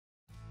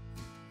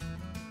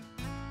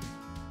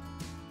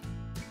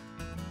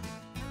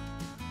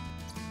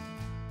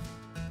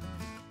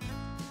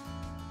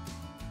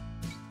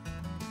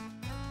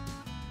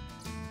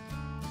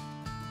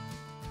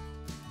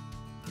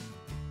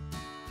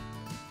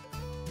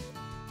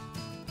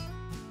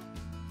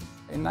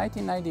In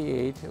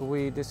 1998,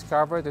 we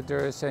discovered that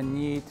there is a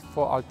need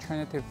for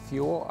alternative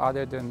fuel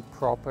other than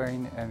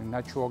propane and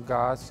natural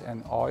gas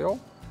and oil.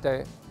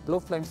 The Blue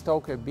Flame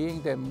Stoker,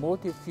 being the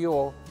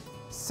multi-fuel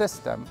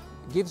system,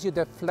 gives you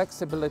the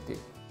flexibility.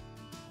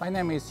 My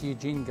name is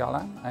Eugene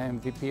Gallan. I am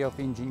VP of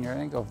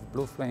Engineering of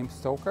Blue Flame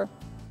Stoker.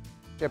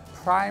 The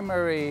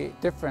primary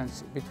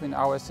difference between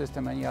our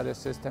system and any other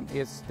system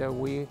is that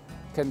we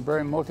can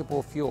burn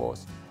multiple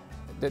fuels.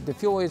 The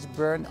fuel is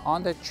burned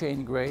on the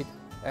chain grade,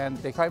 and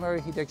the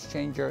primary heat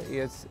exchanger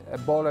is a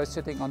boiler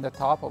sitting on the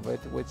top of it,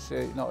 which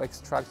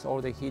extracts all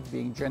the heat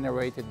being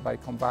generated by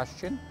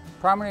combustion.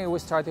 Primarily, we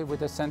started with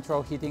the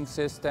central heating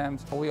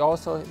systems. We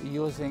also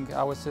using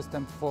our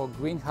system for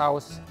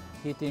greenhouse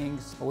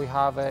heatings. We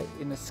have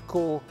in a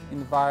school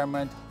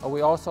environment. We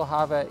also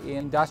have an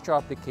industrial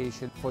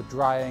application for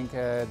drying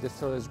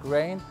distillers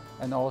grain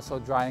and also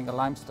drying a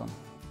limestone.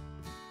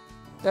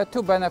 There are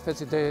two benefits.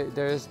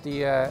 There is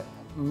the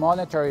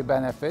monetary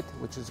benefit,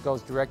 which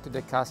goes direct to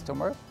the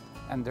customer,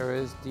 and there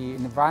is the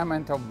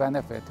environmental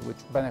benefit, which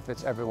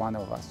benefits every one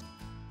of us.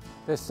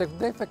 There's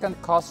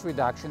significant cost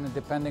reduction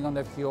depending on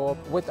the fuel.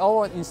 With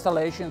all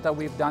installations that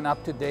we've done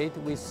up to date,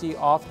 we see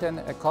often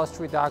a cost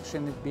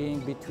reduction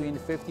being between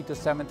 50 to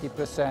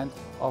 70%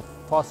 of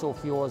fossil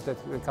fuels that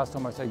the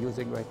customers are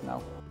using right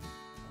now.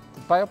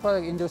 The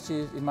bioproduct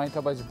industry in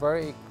Manitoba is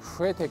very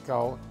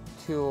critical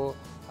to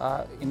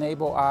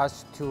enable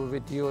us to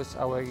reduce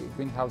our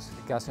greenhouse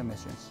gas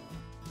emissions.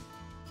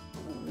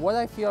 What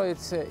I feel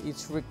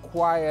it's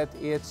required,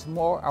 it's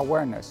more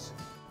awareness.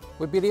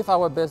 We believe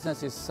our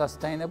business is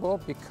sustainable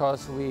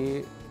because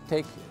we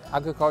take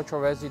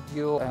agricultural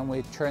residue and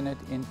we turn it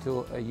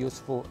into a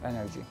useful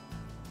energy.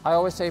 I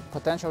always say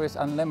potential is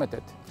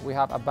unlimited. We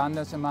have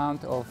abundant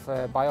amount of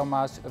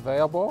biomass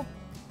available,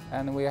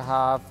 and we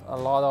have a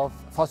lot of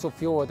fossil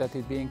fuel that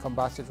is being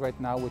combusted right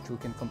now, which we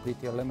can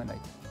completely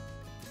eliminate.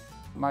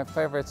 My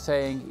favorite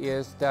saying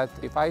is that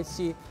if I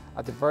see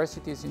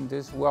adversities in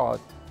this world,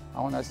 I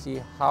want to see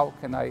how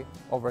can I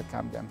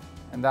overcome them.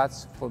 And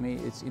that's, for me,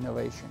 it's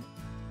innovation.